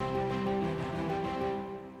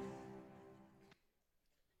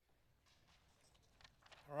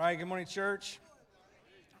right, good morning, church.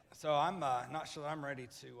 So I'm not sure that I'm ready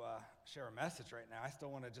to share a message right now. I still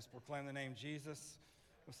want to just proclaim the name Jesus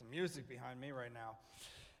with some music behind me right now.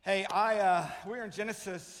 Hey, we're in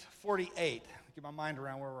Genesis 48. Get my mind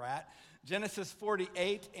around where we're at. Genesis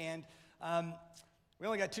 48, and we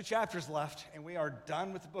only got 2 chapters left, and we are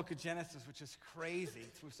done with the book of Genesis, which is crazy.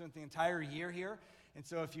 We've spent the entire year here, and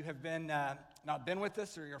so if you have not been with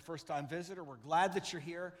us or you're a first-time visitor, we're glad that you're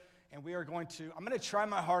here. And I'm going to try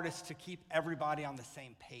my hardest to keep everybody on the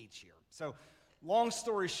same page here. So, long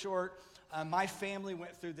story short, my family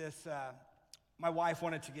went through this. My wife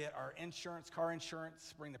wanted to get our insurance, car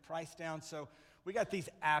insurance, bring the price down. So, we got these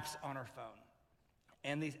apps on our phone.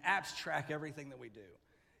 And these apps track everything that we do.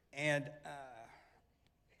 And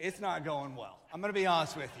it's not going well. I'm going to be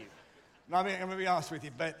honest with you. I'm going to be honest with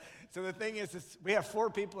you. But so the thing is we have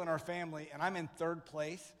 4 people in our family, and I'm in 3rd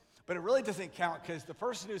place. But it really doesn't count because the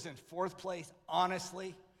person who's in 4th place,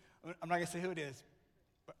 honestly, I'm not going to say who it is,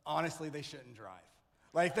 but honestly, they shouldn't drive.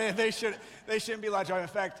 Like, they shouldn't be allowed to drive. In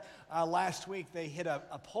fact, last week, they hit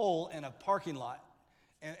a pole in a parking lot.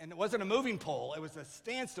 And it wasn't a moving pole. It was a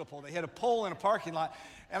standstill pole. They hit a pole in a parking lot.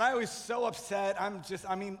 And I was so upset. I'm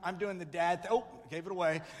doing the dad thing. Oh, gave it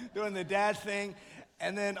away. Doing the dad thing.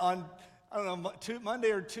 And then on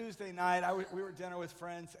Monday or Tuesday night, we were at dinner with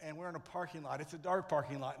friends, and we're in a parking lot. It's a dark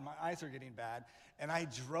parking lot, and my eyes are getting bad. And I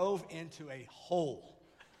drove into a hole.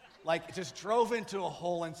 Like, just drove into a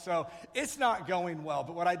hole, and so it's not going well.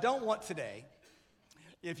 But what I don't want today,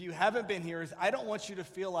 if you haven't been here, is I don't want you to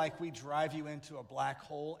feel like we drive you into a black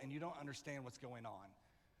hole and you don't understand what's going on.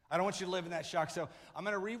 I don't want you to live in that shock. So I'm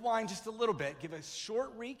going to rewind just a little bit, give a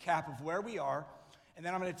short recap of where we are, and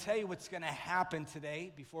then I'm going to tell you what's going to happen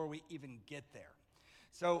today before we even get there.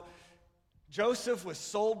 So Joseph was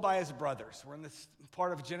sold by his brothers. We're in this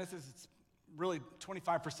part of Genesis. It's really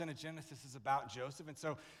 25% of Genesis is about Joseph. And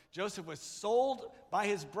so Joseph was sold by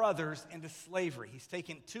his brothers into slavery. He's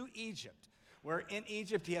taken to Egypt, where in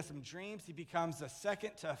Egypt he has some dreams. He becomes a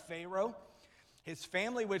second to Pharaoh. His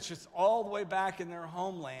family, which is all the way back in their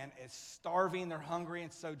homeland, is starving, they're hungry,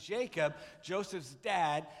 and so Jacob, Joseph's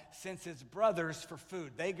dad, sends his brothers for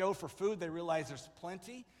food. They go for food, they realize there's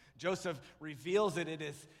plenty. Joseph reveals that it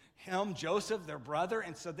is him, Joseph, their brother,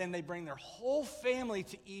 and so then they bring their whole family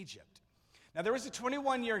to Egypt. Now, there was a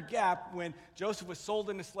 21-year gap when Joseph was sold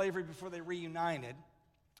into slavery before they reunited.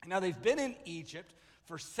 Now, they've been in Egypt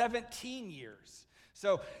for 17 years.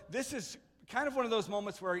 So this is kind of one of those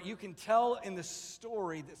moments where you can tell in the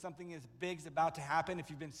story that something is big is about to happen if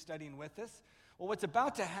you've been studying with us. Well, what's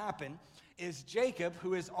about to happen is Jacob,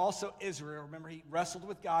 who is also Israel. Remember, he wrestled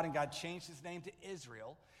with God, and God changed his name to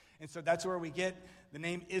Israel. And so that's where we get the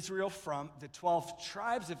name Israel from. The 12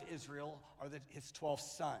 tribes of Israel are his 12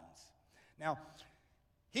 sons. Now,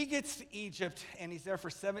 he gets to Egypt, and he's there for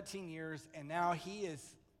 17 years, and now he is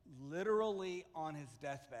literally on his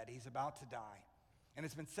deathbed. He's about to die. And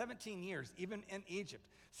it's been 17 years, even in Egypt,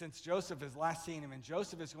 since Joseph has last seen him. And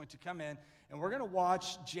Joseph is going to come in, and we're going to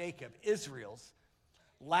watch Jacob, Israel's,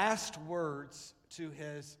 last words to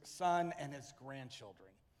his son and his grandchildren.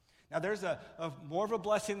 Now, there's a more of a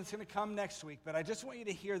blessing that's going to come next week, but I just want you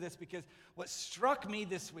to hear this because what struck me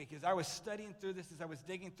this week as I was studying through this, as I was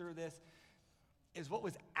digging through this, is what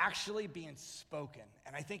was actually being spoken.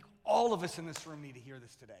 And I think all of us in this room need to hear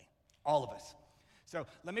this today. All of us. So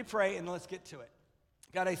let me pray, and let's get to it.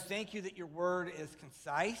 God, I thank you that your word is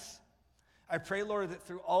concise. I pray, Lord, that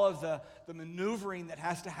through all of the maneuvering that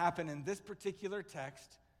has to happen in this particular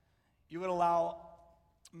text, you would allow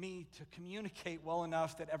me to communicate well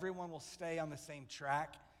enough that everyone will stay on the same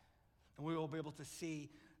track, and we will be able to see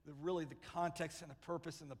the context and the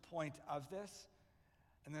purpose and the point of this.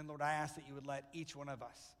 And then, Lord, I ask that you would let each one of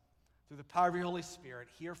us, through the power of your Holy Spirit,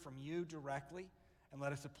 hear from you directly and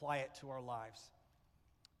let us apply it to our lives.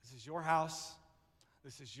 This is your house.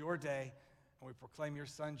 This is your day, and we proclaim your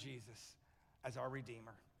son, Jesus, as our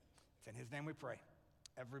Redeemer. It's in his name we pray.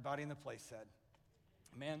 Everybody in the place said,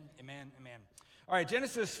 amen, amen, amen. All right,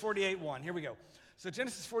 Genesis 48:1. Here we go. So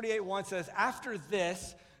Genesis 48:1 says, after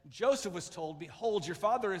this, Joseph was told, behold, your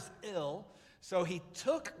father is ill. So he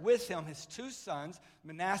took with him his 2 sons,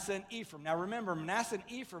 Manasseh and Ephraim. Now remember, Manasseh and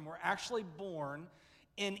Ephraim were actually born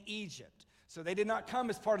in Egypt. So they did not come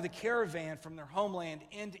as part of the caravan from their homeland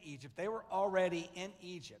into Egypt. They were already in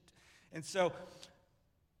Egypt. And so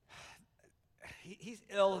he's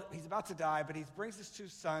ill, he's about to die, but he brings his 2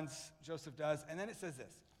 sons, Joseph does, and then it says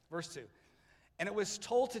this, verse 2. And it was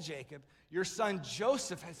told to Jacob, your son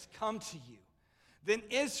Joseph has come to you. Then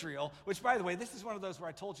Israel, which by the way, this is one of those where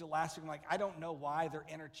I told you last week, I'm like, I don't know why they're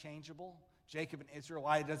interchangeable. Jacob and Israel.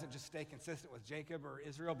 Why it doesn't just stay consistent with Jacob or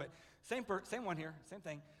Israel, but same one here, same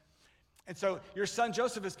thing. And so your son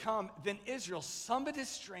Joseph has come. Then Israel summoned his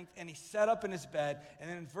strength, and he sat up in his bed. And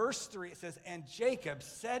then in verse 3 it says, and Jacob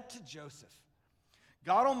said to Joseph,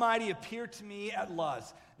 God Almighty appeared to me at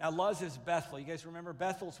Luz. Now Luz is Bethel. You guys remember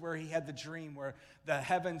Bethel's where he had the dream where the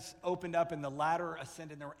heavens opened up and the ladder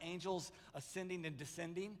ascended. There were angels ascending and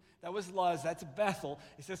descending. That was Luz. That's Bethel.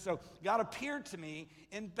 He says, so God appeared to me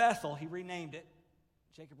in Bethel. He renamed it.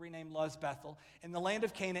 Jacob renamed Luz Bethel, in the land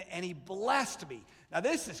of Canaan, and he blessed me. Now,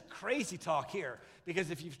 this is crazy talk here,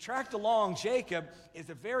 because if you've tracked along, Jacob is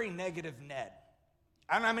a very negative Ned.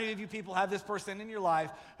 I don't know how many of you people have this person in your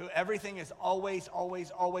life who everything is always,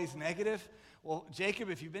 always, always negative. Well, Jacob,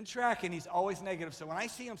 if you've been tracking, he's always negative. So when I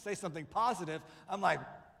see him say something positive, I'm like,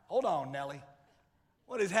 hold on, Nelly.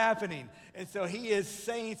 What is happening? And so he is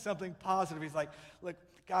saying something positive. He's like, look,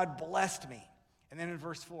 God blessed me. And then in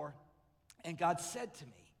verse 4, and God said to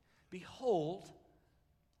me, behold,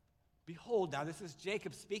 now this is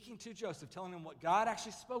Jacob speaking to Joseph, telling him what God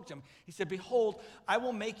actually spoke to him. He said, behold, I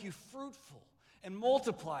will make you fruitful and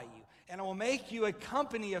multiply you, and I will make you a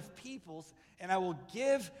company of peoples, and I will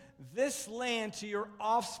give this land to your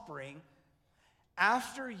offspring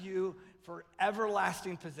after you for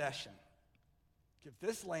everlasting possession. Give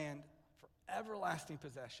this land for everlasting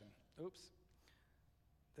possession.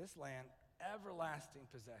 This land, everlasting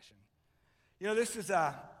possession. You know, this is,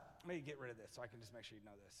 let me get rid of this so I can just make sure you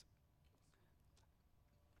know this.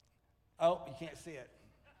 Oh, you can't see it.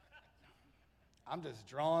 I'm just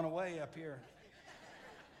drawing away up here.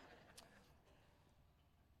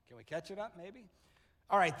 Can we catch it up, maybe?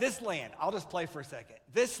 All right, this land. I'll just play for a second.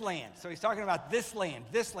 This land. So he's talking about this land.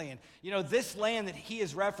 You know, this land that he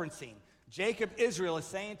is referencing, Jacob, Israel, is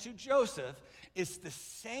saying to Joseph, is the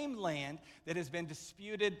same land that has been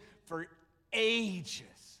disputed for ages.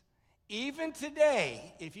 Even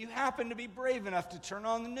today, if you happen to be brave enough to turn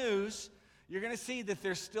on the news, you're going to see that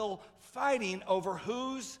they're still fighting over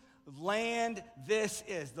whose land this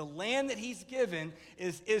is. The land that he's given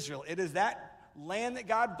is Israel. It is that land that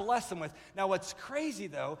God blessed them with. Now, what's crazy,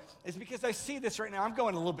 though, is because I see this right now, I'm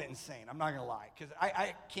going a little bit insane. I'm not going to lie, because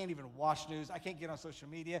I can't even watch news. I can't get on social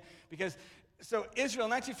media because... So Israel,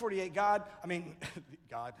 in 1948,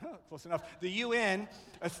 God, close enough. The UN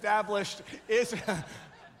established Israel.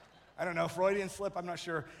 I don't know, Freudian slip, I'm not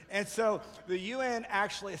sure. And so the UN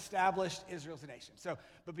actually established Israel as a nation.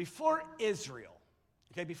 But before Israel,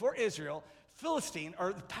 Philistine,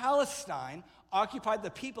 or Palestine,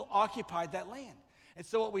 the people occupied that land. And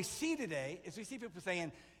so what we see today is we see people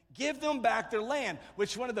saying, give them back their land,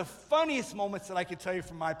 which one of the funniest moments that I could tell you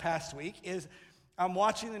from my past week is I'm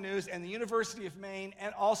watching the news, and the University of Maine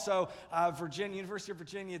and also University of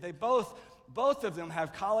Virginia, they both of them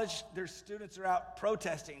have college, their students are out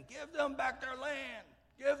protesting, give them back their land,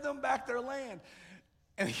 give them back their land.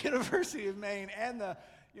 And the University of Maine and the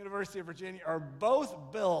University of Virginia are both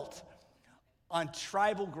built on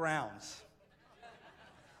tribal grounds.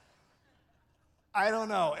 I don't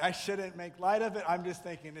know, I shouldn't make light of it, I'm just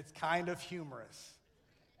thinking it's kind of humorous.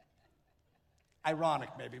 Ironic,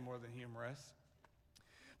 maybe more than humorous.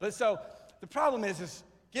 But so the problem is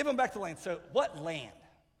give them back the land. So what land?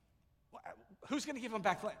 Who's going to give them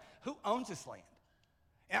back the land? Who owns this land?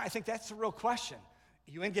 And I think that's the real question.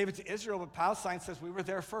 UN gave it to Israel, but Palestine says we were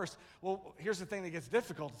there first. Well, here's the thing that gets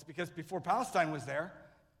difficult. It's because before Palestine was there,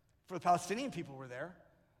 before the Palestinian people were there,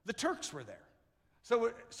 the Turks were there.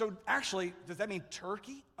 So actually, does that mean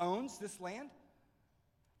Turkey owns this land?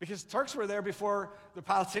 Because Turks were there before the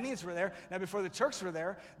Palestinians were there. Now, before the Turks were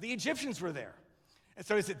there, the Egyptians were there. And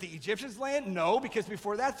so is it the Egyptians' land? No, because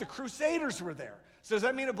before that, the Crusaders were there. So does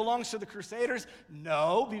that mean it belongs to the Crusaders?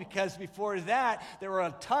 No, because before that, there were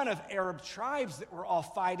a ton of Arab tribes that were all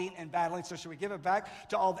fighting and battling. So should we give it back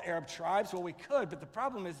to all the Arab tribes? Well, we could, but the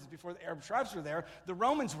problem is before the Arab tribes were there, the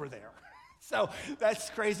Romans were there. So that's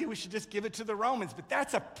crazy. We should just give it to the Romans. But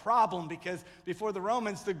that's a problem because before the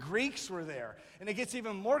Romans, the Greeks were there. And it gets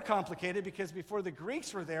even more complicated because before the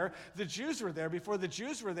Greeks were there, the Jews were there. Before the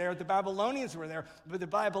Jews were there, the Babylonians were there. But the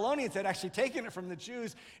Babylonians had actually taken it from the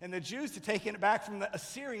Jews, and the Jews had taken it back from the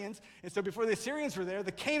Assyrians. And so before the Assyrians were there,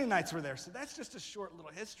 the Canaanites were there. So that's just a short little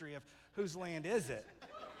history of whose land is it.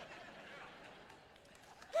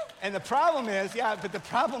 And the problem is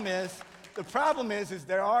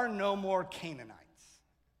there are no more Canaanites.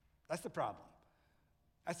 That's the problem.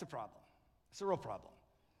 It's a real problem.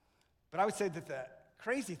 But I would say that the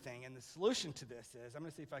crazy thing and the solution to this is, I'm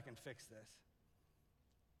going to see if I can fix this.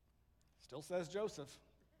 Still says Joseph.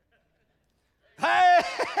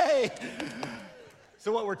 Hey!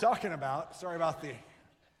 So what we're talking about, sorry about the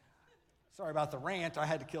rant, I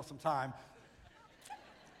had to kill some time.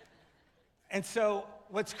 And so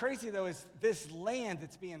what's crazy, though, is this land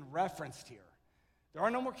that's being referenced here. There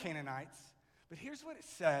are no more Canaanites, but here's what it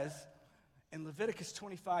says in Leviticus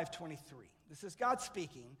 25:23. This is God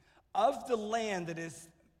speaking of the land that is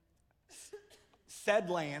said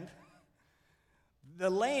land. The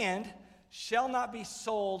land shall not be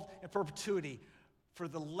sold in perpetuity, for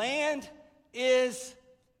the land is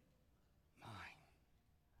mine.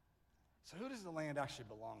 So who does the land actually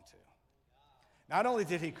belong to? Not only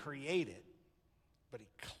did he create it, but he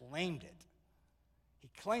claimed it. He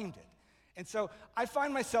claimed it. And so I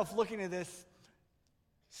find myself looking at this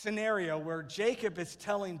scenario where Jacob is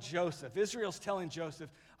telling Joseph, Israel's telling Joseph,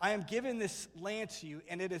 I am giving this land to you,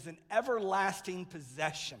 and it is an everlasting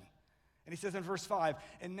possession. And he says in verse 5,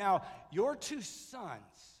 and now your two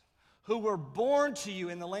sons who were born to you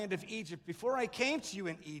in the land of Egypt before I came to you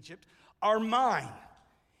in Egypt are mine.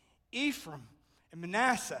 Ephraim and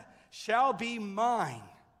Manasseh shall be mine,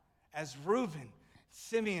 as Reuben,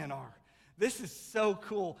 Simeon are. This is so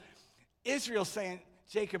cool. Israel saying,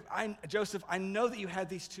 Joseph, I know that you had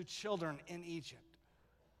these two children in Egypt.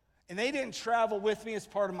 And they didn't travel with me as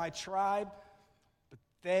part of my tribe, but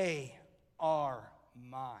they are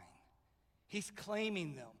mine. He's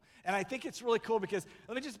claiming them. And I think it's really cool because,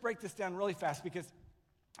 let me just break this down really fast because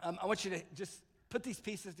I want you to just put these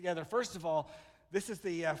pieces together. First of all, this is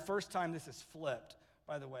the first time this is flipped,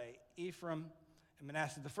 by the way. Ephraim and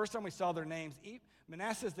Manasseh. The first time we saw their names,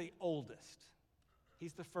 Manasseh is the oldest.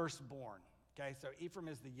 He's the firstborn. Okay, so Ephraim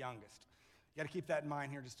is the youngest. You got to keep that in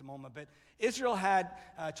mind here just a moment. But Israel had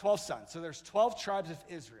 12 sons. So there's 12 tribes of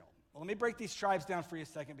Israel. Well, let me break these tribes down for you a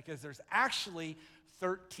second because there's actually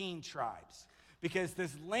 13 tribes. Because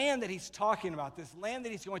this land that he's talking about, this land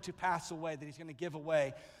that he's going to pass away, that he's going to give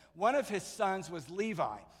away, one of his sons was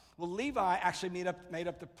Levi. Well, Levi actually made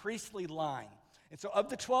up the priestly line. And so of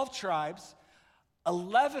the 12 tribes,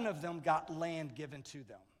 11 of them got land given to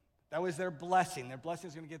them. That was their blessing. Their blessing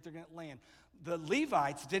is going to get their land. The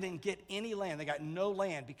Levites didn't get any land. They got no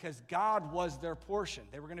land because God was their portion.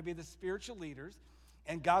 They were going to be the spiritual leaders,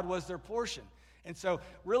 and God was their portion. And so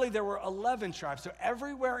really there were 11 tribes. So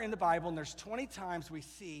everywhere in the Bible, and there's 20 times we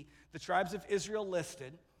see the tribes of Israel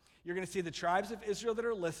listed, you're going to see the tribes of Israel that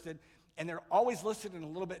are listed, and they're always listed in a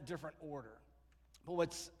little bit different order. But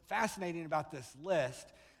what's fascinating about this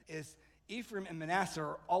list is Ephraim and Manasseh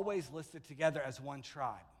are always listed together as one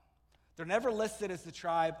tribe. They're never listed as the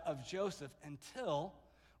tribe of Joseph until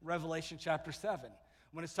Revelation chapter 7.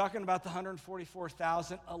 When it's talking about the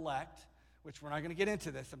 144,000 elect, which we're not going to get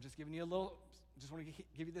into this, I'm just giving you just want to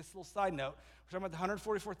give you this little side note. We're talking about the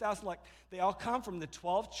 144,000 elect. They all come from the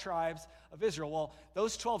 12 tribes of Israel. Well,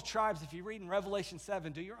 those 12 tribes, if you read in Revelation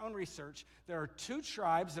 7, do your own research, there are two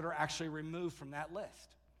tribes that are actually removed from that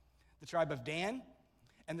list. The tribe of Dan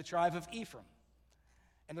and the tribe of Ephraim.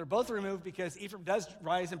 And they're both removed because Ephraim does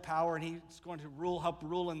rise in power, and he's going to help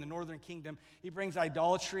rule in the northern kingdom. He brings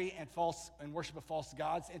idolatry and worship of false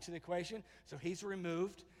gods into the equation, so he's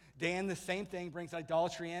removed. Dan, the same thing, brings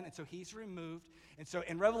idolatry in, and so he's removed. And so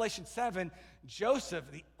in Revelation 7,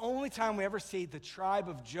 Joseph, the only time we ever see the tribe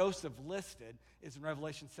of Joseph listed is in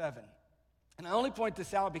Revelation 7. And I only point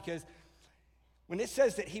this out because when it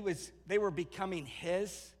says that they were becoming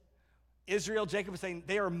his, Israel, Jacob was saying,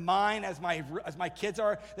 they are mine as my kids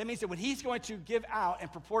are. That means that when he's going to give out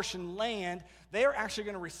and proportion land, they are actually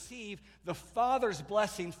going to receive the father's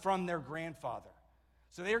blessing from their grandfather.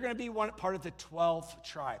 So they are going to be part of the 12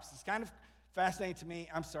 tribes. It's kind of fascinating to me.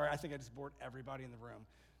 I'm sorry, I think I just bored everybody in the room.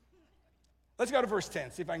 Let's go to verse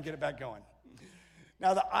 10, see if I can get it back going.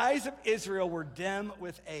 Now the eyes of Israel were dim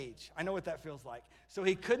with age. I know what that feels like. So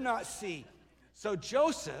he could not see. So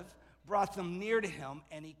Joseph brought them near to him,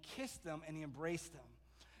 and he kissed them, and he embraced them.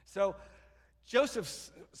 So Joseph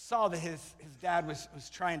saw that his dad was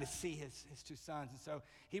trying to see his two sons, and so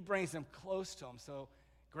he brings them close to him so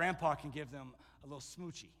Grandpa can give them a little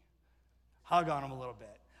smoochy, hug on them a little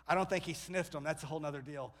bit. I don't think he sniffed them. That's a whole other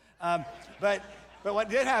deal. But what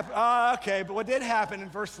did happen, but what did happen in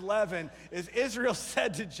verse 11 is Israel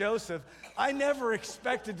said to Joseph, I never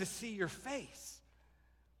expected to see your face.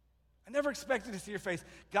 I never expected to see your face.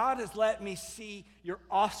 God has let me see your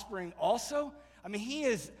offspring also. I mean, he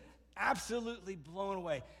is absolutely blown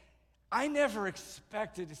away. I never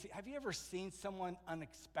expected to see. Have you ever seen someone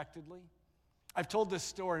unexpectedly? I've told this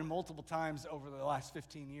story multiple times over the last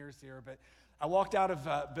 15 years here, but I walked out of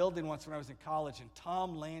a building once when I was in college, and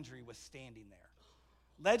Tom Landry was standing there.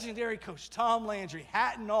 Legendary coach Tom Landry,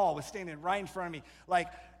 hat and all, was standing right in front of me. Like,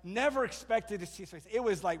 never expected to see his face. It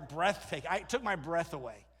was like breathtaking. It took my breath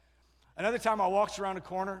away. Another time I walked around a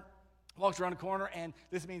corner, and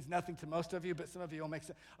this means nothing to most of you, but some of you will make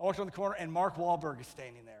sense. I walked around the corner, and Mark Wahlberg is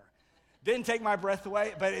standing there. Didn't take my breath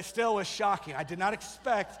away, but it still was shocking. I did not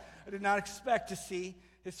expect to see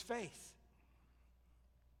his face.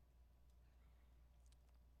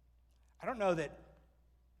 I don't know that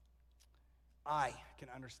I can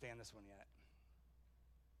understand this one yet.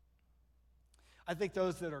 I think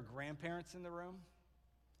those that are grandparents in the room,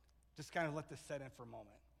 just kind of let this set in for a moment.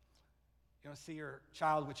 You don't see your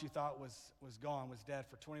child, which you thought was gone, was dead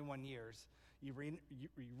for 21 years. You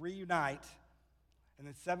reunite, and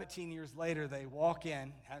then 17 years later, they walk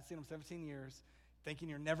in, haven't seen them 17 years, thinking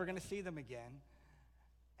you're never going to see them again,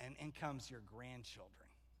 and in comes your grandchildren.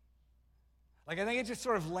 Like, I think it just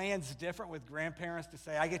sort of lands different with grandparents to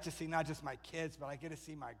say, I get to see not just my kids, but I get to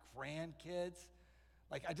see my grandkids.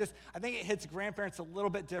 Like, I think it hits grandparents a little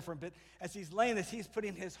bit different, but as he's laying this, he's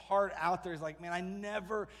putting his heart out there. He's like, man, I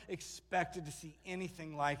never expected to see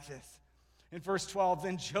anything like this. In verse 12,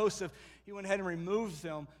 then Joseph, he went ahead and removed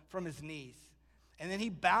them from his knees. And then he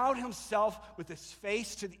bowed himself with his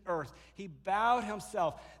face to the earth. He bowed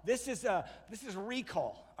himself. This is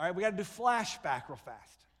recall, all right? We got to do flashback real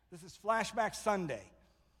fast. This is Flashback Sunday.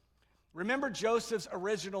 Remember Joseph's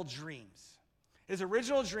original dreams. His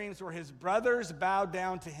original dreams were his brothers bowed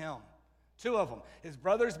down to him. Two of them. His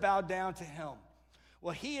brothers bowed down to him.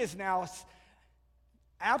 Well, he is now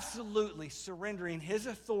absolutely surrendering his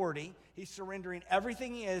authority. He's surrendering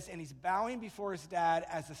everything he is, and he's bowing before his dad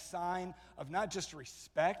as a sign of not just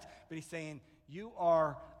respect, but he's saying, you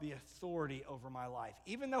are the authority over my life.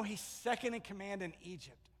 Even though he's second in command in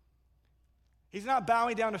Egypt. He's not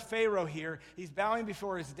bowing down to Pharaoh here. He's bowing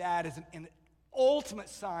before his dad as an ultimate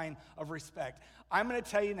sign of respect. I'm going to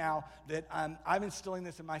tell you now that I'm instilling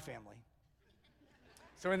this in my family.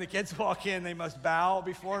 So when the kids walk in, they must bow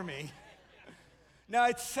before me. No,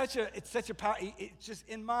 it's just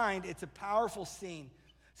in mind, it's a powerful scene.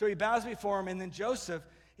 So he bows before him, and then Joseph,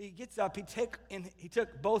 he gets up, he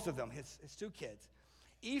took both of them, his two kids,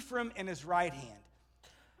 Ephraim in his right hand,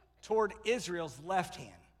 toward Israel's left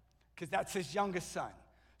hand, because that's his youngest son.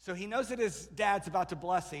 So he knows that his dad's about to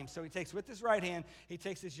bless him, so he takes with his right hand, he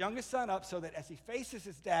takes his youngest son up so that as he faces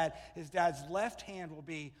his dad's left hand will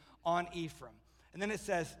be on Ephraim. And then it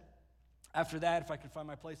says, after that, if I can find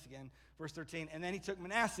my place again, verse 13, and then he took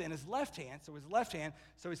Manasseh in his left hand,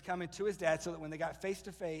 so he's coming to his dad so that when they got face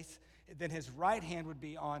to face, then his right hand would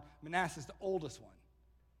be on Manasseh, the oldest one,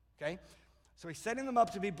 okay? So he's setting them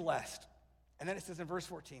up to be blessed. And then it says in verse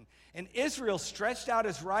 14, and Israel stretched out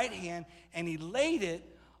his right hand, and he laid it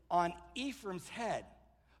on Ephraim's head,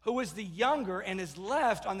 who was the younger, and his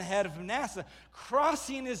left on the head of Manasseh,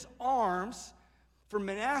 crossing his arms, for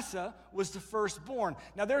Manasseh was the firstborn.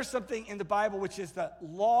 Now there's something in the Bible which is the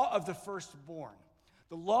law of the firstborn.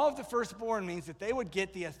 The law of the firstborn means that they would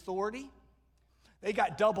get the authority. They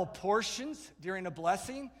got double portions during a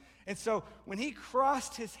blessing. And so when he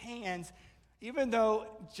crossed his hands, even though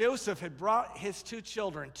Joseph had brought his two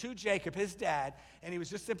children to Jacob, his dad, and he was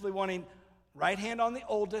just simply wanting right hand on the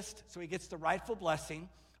oldest, so he gets the rightful blessing,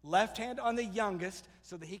 left hand on the youngest,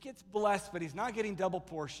 so that he gets blessed, but he's not getting double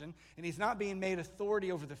portion, and he's not being made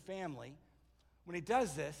authority over the family. When he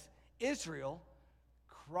does this, Israel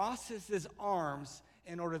crosses his arms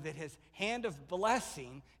in order that his hand of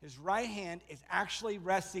blessing, his right hand, is actually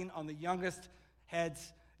resting on the youngest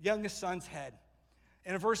son's head.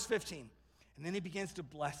 And in verse 15, and then he begins to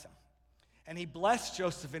bless him. And he blessed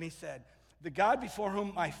Joseph, and he said, the God before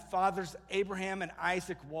whom my fathers Abraham and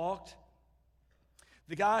Isaac walked,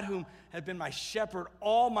 the God whom had been my shepherd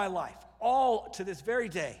all my life, all to this very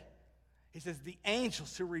day, he says, the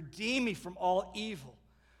angels who redeem me from all evil,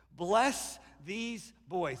 bless these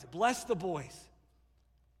boys, bless the boys.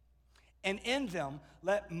 And in them,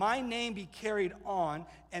 let my name be carried on,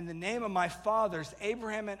 and the name of my fathers,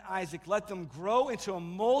 Abraham and Isaac, let them grow into a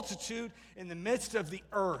multitude in the midst of the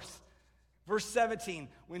earth. Verse 17,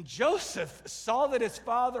 when Joseph saw that his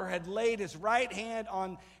father had laid his right hand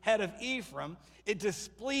on head of Ephraim, it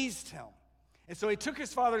displeased him. And so he took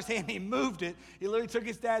his father's hand, he moved it. He literally took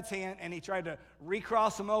his dad's hand, and he tried to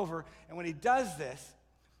recross him over. And when he does this,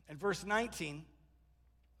 in verse 18,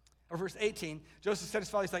 Joseph said to his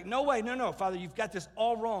father, he's like, no way, no, Father, you've got this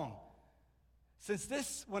all wrong. Since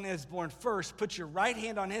this one is born first, put your right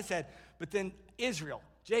hand on his head. But then Israel,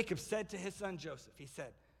 Jacob said to his son Joseph, he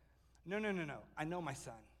said, no, I know my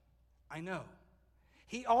son. I know.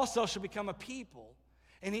 He also shall become a people,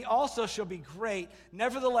 and he also shall be great.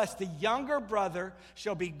 Nevertheless, the younger brother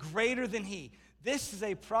shall be greater than he. This is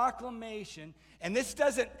a proclamation, and this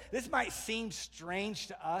might seem strange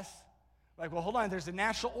to us. Like, well, hold on, there's a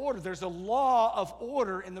natural order. There's a law of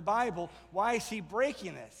order in the Bible. Why is he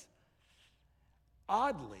breaking this?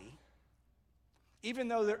 Oddly, even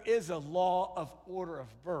though there is a law of order of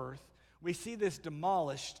birth, we see this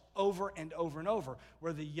demolished over and over and over,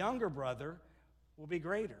 where the younger brother will be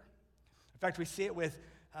greater. In fact, we see it with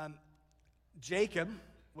Jacob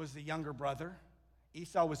was the younger brother.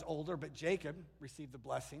 Esau was older, but Jacob received the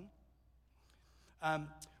blessing.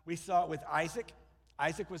 We saw it with Isaac.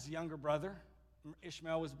 Isaac was the younger brother.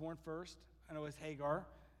 Ishmael was born first. I know it was Hagar.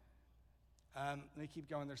 Let me keep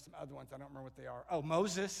going. There's some other ones. I don't remember what they are. Oh,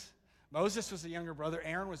 Moses. Moses was the younger brother.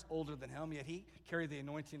 Aaron was older than him, yet he carried the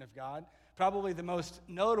anointing of God. Probably the most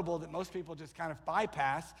notable that most people just kind of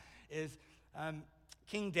bypass is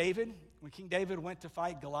King David. When King David went to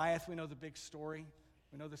fight Goliath, we know the big story.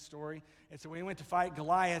 We know the story. And so when he went to fight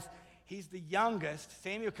Goliath, he's the youngest.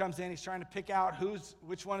 Samuel comes in. He's trying to pick out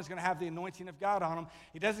which one is going to have the anointing of God on him.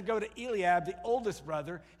 He doesn't go to Eliab, the oldest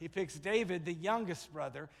brother. He picks David, the youngest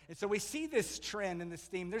brother. And so we see this trend and this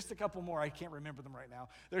theme. There's a couple more. I can't remember them right now.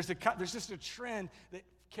 There's just a trend that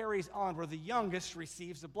carries on where the youngest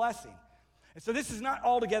receives a blessing. And so this is not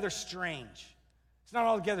altogether strange. It's not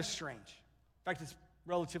altogether strange. In fact, it's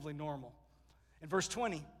relatively normal. In verse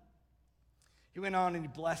 20, he went on and he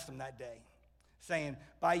blessed them that day, saying,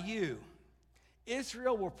 by you,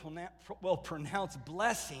 Israel will pronounce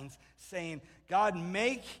blessings, saying, God,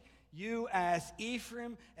 make you as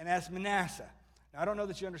Ephraim and as Manasseh. Now, I don't know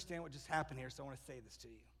that you understand what just happened here, so I want to say this to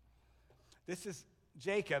you. This is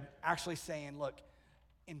Jacob actually saying, look,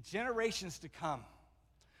 in generations to come,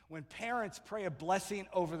 when parents pray a blessing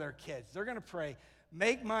over their kids, they're going to pray,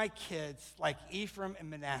 make my kids like Ephraim and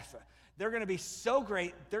Manasseh. They're going to be so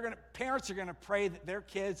great. Parents are going to pray that their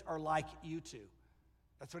kids are like you two.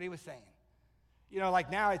 That's what he was saying. You know,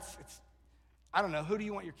 like now it's I don't know, who do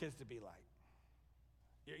you want your kids to be like?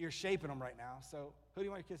 You're shaping them right now, so who do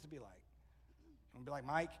you want your kids to be like? You want to be like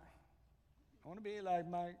Mike? I want to be like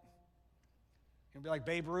Mike. You want to be like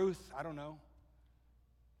Babe Ruth? I don't know.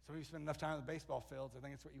 Some of you spend enough time in the baseball fields, I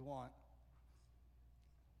think it's what you want.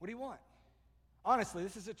 What do you want? Honestly,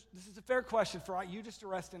 this is a fair question for you just to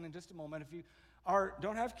rest in just a moment. If you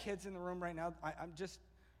don't have kids in the room right now,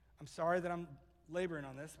 I'm sorry that I'm laboring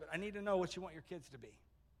on this, but I need to know what you want your kids to be.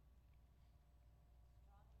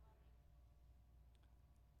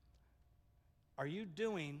 Are you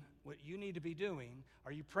doing what you need to be doing?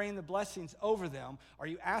 Are you praying the blessings over them? Are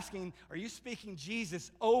you speaking Jesus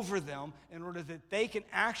over them in order that they can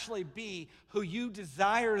actually be who you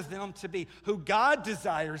desire them to be, who God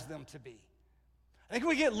desires them to be? I think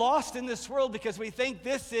we get lost in this world because we think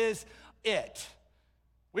this is it.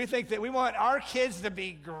 We think that we want our kids to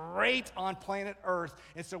be great on planet Earth,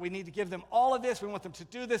 and so we need to give them all of this. We want them to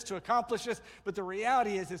do this, to accomplish this. But the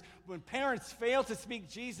reality is when parents fail to speak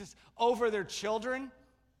Jesus over their children,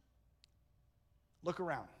 look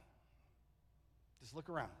around. Just look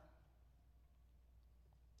around.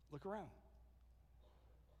 Look around.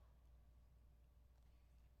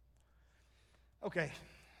 Okay,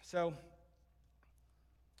 so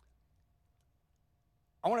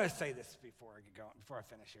I want to say this before I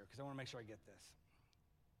finish here, because I want to make sure I get this.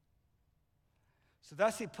 So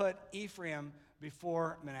thus he put Ephraim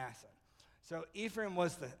before Manasseh. So Ephraim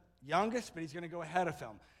was the youngest, but he's going to go ahead of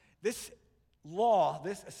him. This law,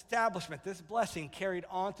 this establishment, this blessing carried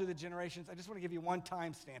on through the generations. I just want to give you one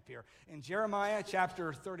time stamp here. In Jeremiah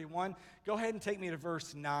chapter 31, go ahead and take me to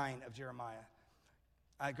verse 9 of Jeremiah.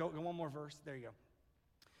 Go one more verse. There you go.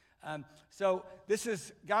 So this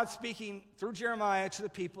is God speaking through Jeremiah to the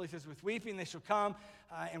people. He says, with weeping they shall come,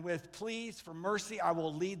 and with pleas for mercy I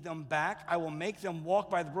will lead them back. I will make them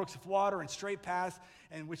walk by the brooks of water and straight paths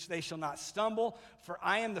in which they shall not stumble. For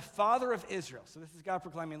I am the Father of Israel. So this is God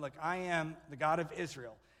proclaiming, look, I am the God of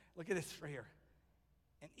Israel. Look at this right here.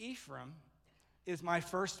 And Ephraim is my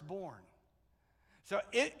firstborn. So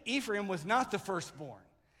Ephraim was not the firstborn.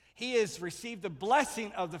 He has received the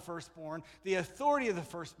blessing of the firstborn, the authority of the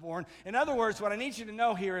firstborn. In other words, what I need you to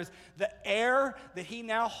know here is the heir that he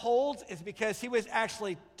now holds is because he was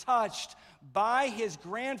actually touched by his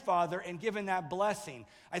grandfather and given that blessing.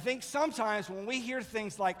 I think sometimes when we hear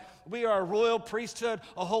things like we are a royal priesthood,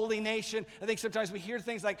 a holy nation, I think sometimes we hear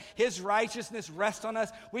things like his righteousness rests on us.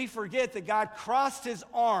 We forget that God crossed his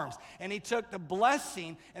arms and he took the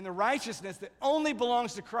blessing and the righteousness that only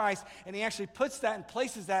belongs to Christ, and he actually puts that and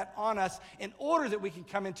places that on us in order that we can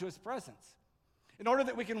come into his presence, in order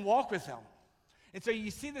that we can walk with him. And so you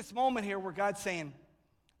see this moment here where God's saying,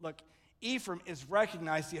 look, Ephraim is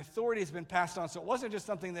recognized, the authority has been passed on. So it wasn't just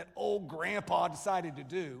something that old grandpa decided to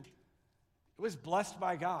do. It was blessed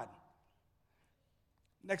by God.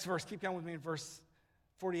 Next verse, keep going with me in verse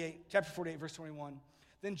 48, chapter 48, verse 21.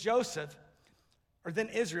 Then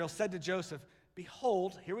Israel said to Joseph,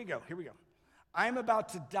 behold, here we go. I am about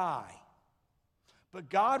to die, but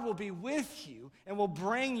God will be with you and will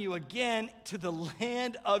bring you again to the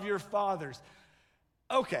land of your fathers.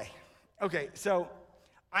 Okay, so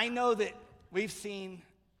I know that we've seen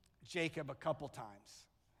Jacob a couple times.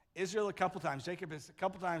 Israel a couple times. Jacob has a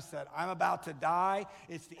couple times said, I'm about to die.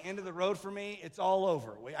 It's the end of the road for me. It's all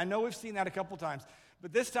over. I know we've seen that a couple times.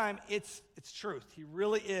 But this time, it's truth. He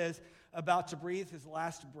really is about to breathe his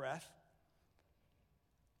last breath.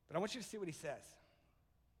 But I want you to see what he says.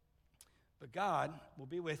 But God will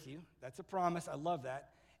be with you. That's a promise. I love that.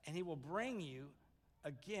 And he will bring you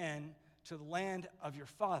again to the land of your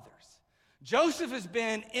fathers. Joseph has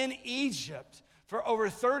been in Egypt for over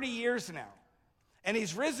 30 years now. And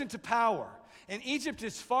he's risen to power. And Egypt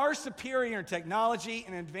is far superior in technology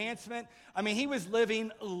and advancement. I mean, he was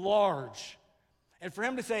living large. And for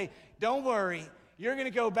him to say, don't worry, you're going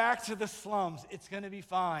to go back to the slums. It's going to be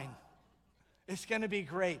fine. It's going to be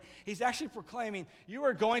great. He's actually proclaiming, you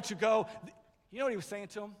are going to go. You know what he was saying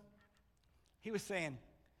to him? He was saying,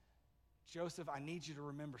 Joseph, I need you to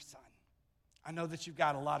remember, son. I know that you've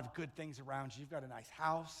got a lot of good things around you. You've got a nice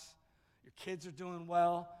house. Your kids are doing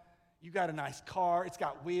well. You got a nice car. It's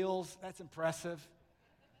got wheels. That's impressive.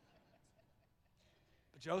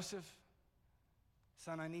 But Joseph,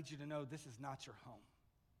 son, I need you to know this is not your home.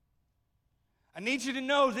 I need you to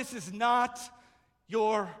know this is not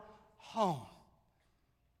your home.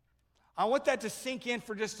 I want that to sink in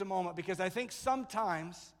for just a moment because I think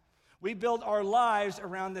sometimes we build our lives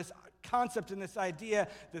around this concept and this idea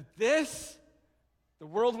that the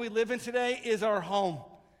world we live in today, is our home.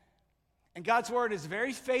 And God's word is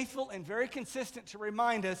very faithful and very consistent to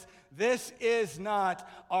remind us this is not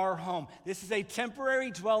our home. This is a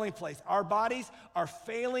temporary dwelling place. Our bodies are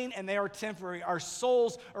failing and they are temporary. Our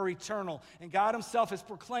souls are eternal. And God himself has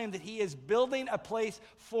proclaimed that he is building a place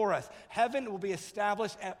for us. Heaven will be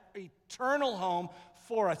established an eternal home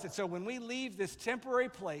for us. And so when we leave this temporary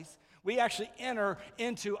place, we actually enter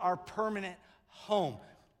into our permanent home.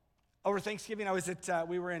 Over Thanksgiving,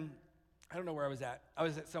 we were in, I don't know where I was at. I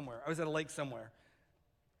was at somewhere. I was at a lake somewhere.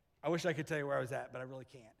 I wish I could tell you where I was at, but I really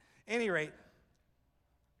can't. At any rate,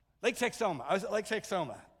 Lake Texoma. I was at Lake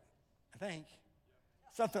Texoma, I think.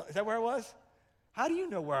 Is that where I was? How do you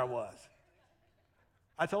know where I was?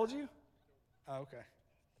 I told you? Oh, okay.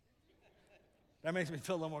 That makes me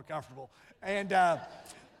feel a little more comfortable. And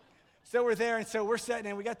so we're there, and so we're sitting,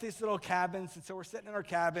 and we got these little cabins, and so we're sitting in our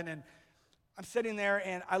cabin, and I'm sitting there,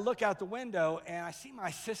 and I look out the window, and I see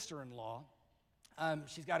my sister-in-law.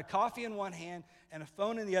 She's got a coffee in one hand and a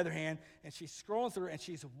phone in the other hand, and she's scrolling through, and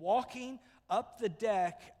she's walking up the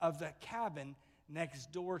deck of the cabin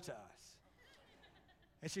next door to us.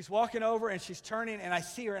 And she's walking over, and she's turning, and I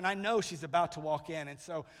see her, and I know she's about to walk in. And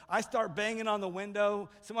so I start banging on the window.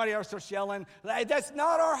 Somebody else starts yelling, hey, that's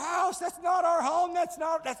not our house. That's not our home. That's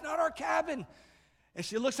not our cabin. And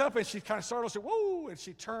she looks up and she kind of startles her, whoa, and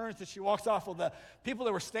she turns and she walks off. Well, the people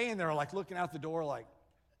that were staying there are like looking out the door like,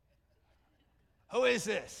 who is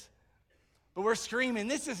this? But we're screaming,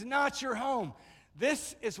 this is not your home.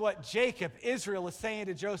 This is what Jacob, Israel, is saying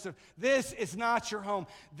to Joseph. This is not your home.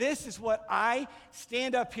 This is what I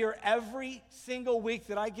stand up here every single week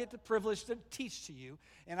that I get the privilege to teach to you,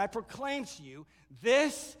 and I proclaim to you,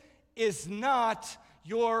 this is not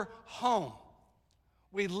your home.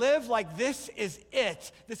 We live like this is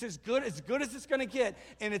it. This is good as it's going to get,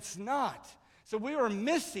 and it's not. So we are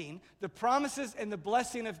missing the promises and the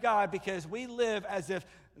blessing of God because we live as if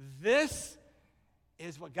this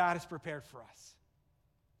is what God has prepared for us.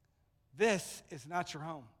 This is not your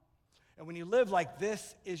home. And when you live like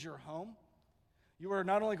this is your home, you are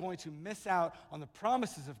not only going to miss out on the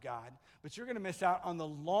promises of God, but you're going to miss out on the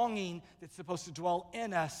longing that's supposed to dwell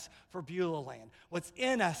in us for Beulah land. What's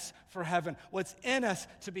in us for heaven. What's in us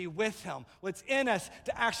to be with him. What's in us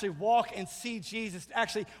to actually walk and see Jesus, to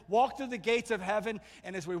actually walk through the gates of heaven.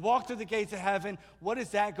 And as we walk through the gates of heaven, what is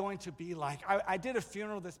that going to be like? I did a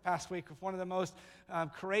funeral this past week with one of the most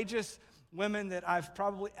courageous women that I've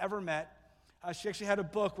probably ever met. She actually had a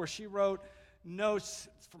book where she wrote notes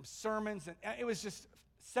from sermons, and it was just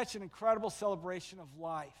such an incredible celebration of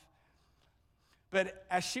life. But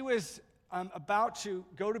as she was about to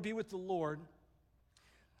go to be with the Lord,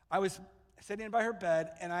 I was sitting by her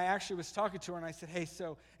bed, and I actually was talking to her, and I said, hey,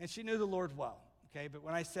 so, and she knew the Lord well, okay? But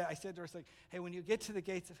when I said to her, it's like, hey, when you get to the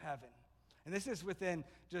gates of heaven, and this is within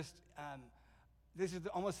just, this is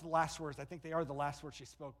almost the last words. I think they are the last words she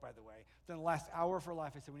spoke, by the way. Within the last hour of her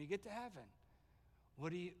life, I said, when you get to heaven,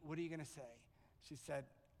 what are you going to say? She said,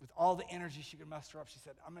 with all the energy she could muster up, she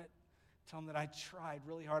said, I'm going to tell them that I tried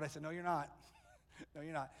really hard. I said, no, you're not. No,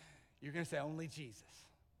 you're not. You're going to say, only Jesus.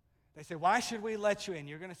 They say, why should we let you in?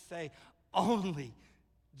 You're going to say, only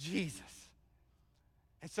Jesus.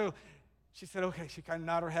 And so she said, okay. She kind of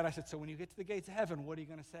nodded her head. I said, so when you get to the gates of heaven, what are you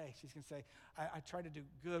going to say? She's going to say, I try to do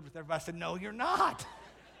good with everybody. I said, no, you're not.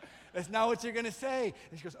 That's not what you're going to say.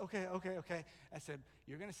 And she goes, okay. I said,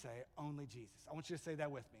 you're going to say, only Jesus. I want you to say that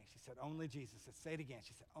with me. She said, only Jesus. I said, say it again.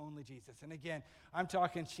 She said, only Jesus. And again, I'm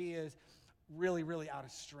talking, she is really, really out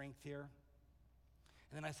of strength here.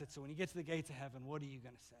 And then I said, so when you get to the gates of heaven, what are you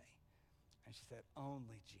going to say? And she said,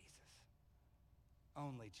 only Jesus.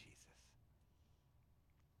 Only Jesus.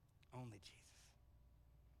 Only Jesus.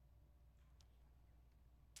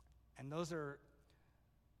 And those are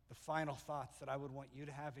the final thoughts that I would want you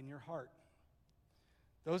to have in your heart.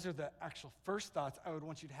 Those are the actual first thoughts I would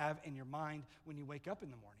want you to have in your mind when you wake up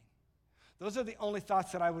in the morning. Those are the only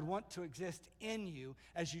thoughts that I would want to exist in you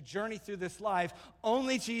as you journey through this life.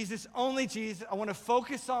 Only Jesus, only Jesus. I want to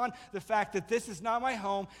focus on the fact that this is not my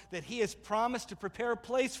home, that he has promised to prepare a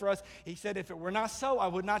place for us. He said, if it were not so, I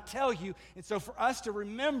would not tell you. And so for us to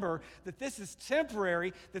remember that this is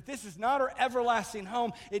temporary, that this is not our everlasting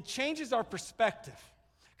home, it changes our perspective.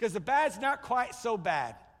 Because the bad's not quite so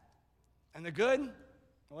bad. And the good,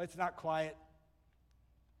 well, it's not quite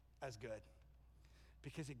as good.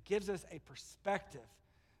 Because it gives us a perspective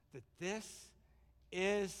that this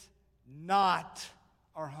is not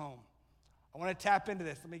our home. I want to tap into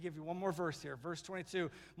this. Let me give you one more verse here. Verse 22.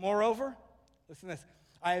 Moreover, listen to this.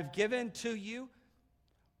 I have given to you,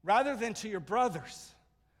 rather than to your brothers,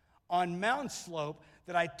 on Mount Slope,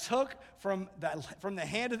 that I took from the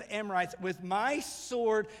hand of the Amorites with my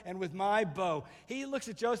sword and with my bow. He looks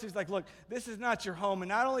at Joseph. He's like, look, this is not your home. And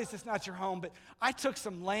not only is this not your home, but I took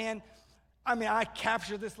some land. I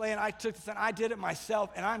captured this land, I took this land, I did it myself,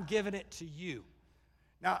 and I'm giving it to you.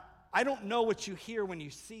 Now, I don't know what you hear when you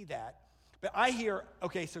see that, but I hear,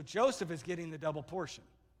 okay, so Joseph is getting the double portion.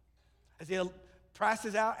 As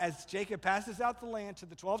Jacob passes out the land to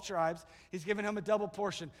the 12 tribes, he's giving him a double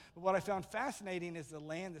portion. But what I found fascinating is the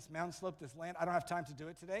land, this mountain slope, this land. I don't have time to do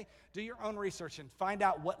it today. Do your own research and find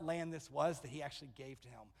out what land this was that he actually gave to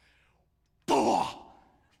him.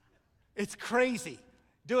 It's crazy.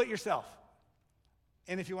 Do it yourself.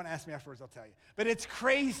 And if you want to ask me afterwards, I'll tell you. But it's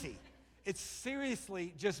crazy. It's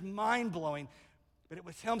seriously just mind-blowing. But it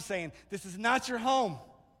was him saying, this is not your home.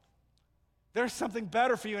 There's something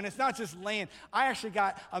better for you, and it's not just land. I actually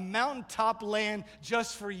got a mountaintop land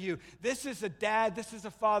just for you. This is a dad, this is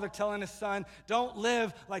a father telling his son, don't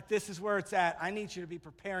live like this is where it's at. I need you to be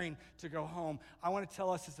preparing to go home. I want to tell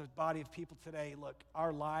us as a body of people today, look,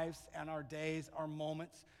 our lives and our days, our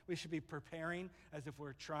moments, we should be preparing as if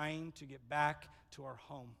we're trying to get back to our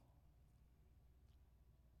home.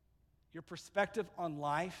 Your perspective on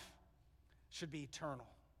life should be eternal.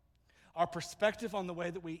 Our perspective on the way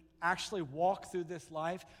that we actually walk through this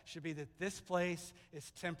life should be that this place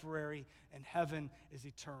is temporary and heaven is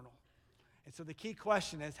eternal. And so the key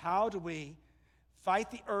question is, how do we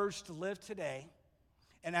fight the urge to live today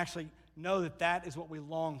and actually know that that is what we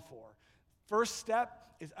long for? First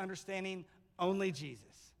step is understanding only Jesus.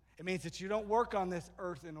 It means that you don't work on this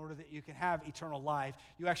earth in order that you can have eternal life.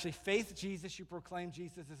 You actually faith Jesus, you proclaim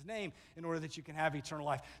Jesus' name in order that you can have eternal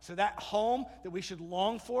life. So that home that we should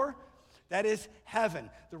long for, that is heaven.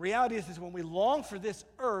 The reality is when we long for this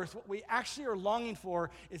earth, what we actually are longing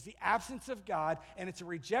for is the absence of God, and it's a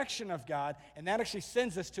rejection of God, and that actually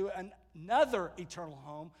sends us to another eternal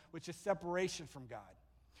home, which is separation from God.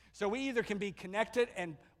 So we either can be connected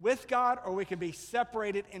and with God, or we can be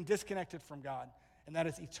separated and disconnected from God, and that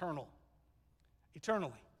is eternally.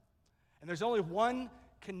 And there's only one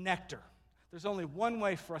connector. There's only one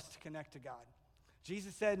way for us to connect to God.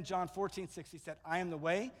 Jesus said in John 14:6, he said, I am the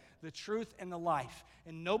way, the truth, and the life.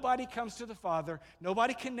 And nobody comes to the Father,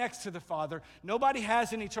 nobody connects to the Father, nobody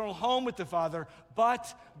has an eternal home with the Father,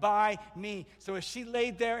 but by me. So as she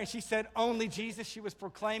laid there and she said, only Jesus, she was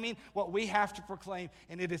proclaiming what we have to proclaim,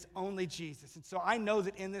 and it is only Jesus. And so I know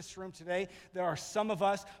that in this room today, there are some of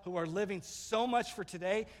us who are living so much for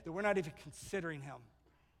today that we're not even considering him.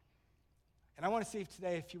 And I want to see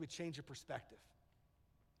if you would change your perspective.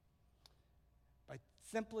 By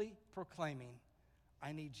simply proclaiming,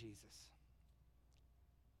 I need Jesus.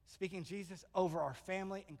 Speaking Jesus over our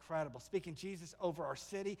family, incredible. Speaking Jesus over our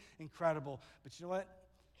city, incredible. But you know what?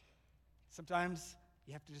 Sometimes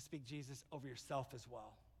you have to just speak Jesus over yourself as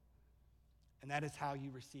well. And that is how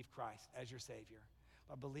you receive Christ as your Savior.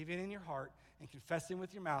 By believing in your heart and confessing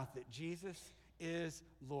with your mouth that Jesus is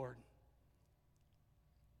Lord.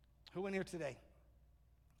 Who in here today?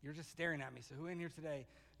 You're just staring at me. So who in here today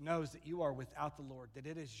knows that you are without the Lord, that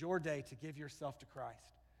it is your day to give yourself to Christ,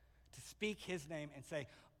 to speak his name and say,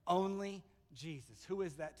 only Jesus? Who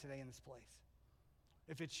is that today in this place?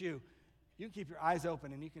 If it's you, You can keep your eyes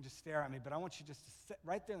open and you can just stare at me, but I want you just to sit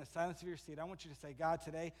right there in the silence of your seat. I want you to say, God,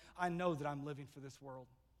 today I know that I'm living for this world.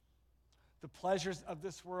 The pleasures of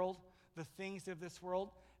this world, the things of this world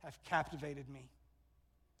have captivated me.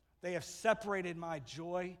 They have separated my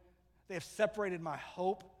joy. They have separated my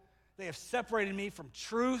hope. They have separated me from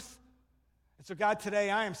truth. And so, God, today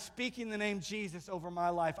I am speaking the name Jesus over my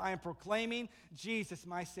life. I am proclaiming Jesus,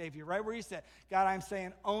 my Savior. Right where you said, God, I'm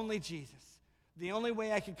saying only Jesus. The only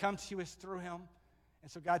way I can come to you is through him. And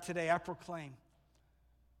so, God, today I proclaim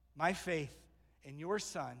my faith in your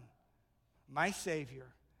Son, my Savior,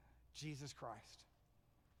 Jesus Christ.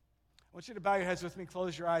 I want you to bow your heads with me,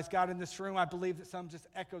 close your eyes. God, in this room, I believe that some just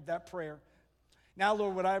echoed that prayer. Now,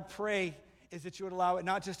 Lord, what I pray is that you would allow it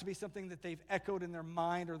not just to be something that they've echoed in their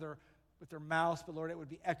mind or with their mouths, but Lord, it would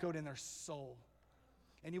be echoed in their soul.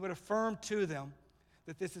 And you would affirm to them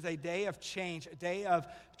that this is a day of change, a day of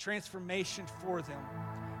transformation for them.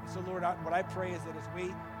 And so, Lord, what I pray is that as we,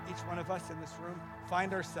 each one of us in this room,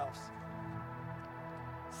 find ourselves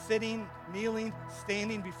sitting, kneeling,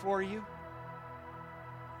 standing before you,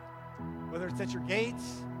 whether it's at your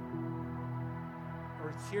gates, or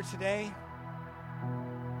it's here today,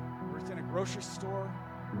 or it's in a grocery store,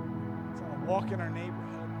 it's on a walk in our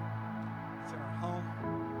neighborhood, it's in our home.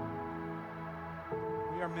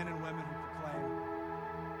 We are men and women who proclaim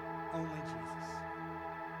only Jesus.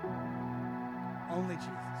 Only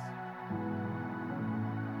Jesus.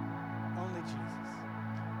 Only Jesus.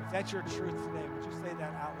 If that's your truth today, would you say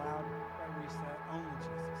that out loud right where you said, only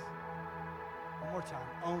Jesus? One more time,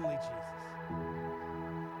 only Jesus.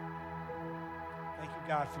 Thank you,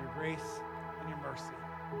 God, for your grace and your mercy.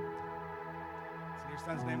 It's in your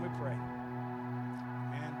Son's name we pray.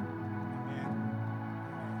 Amen. Amen. Amen.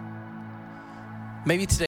 Maybe today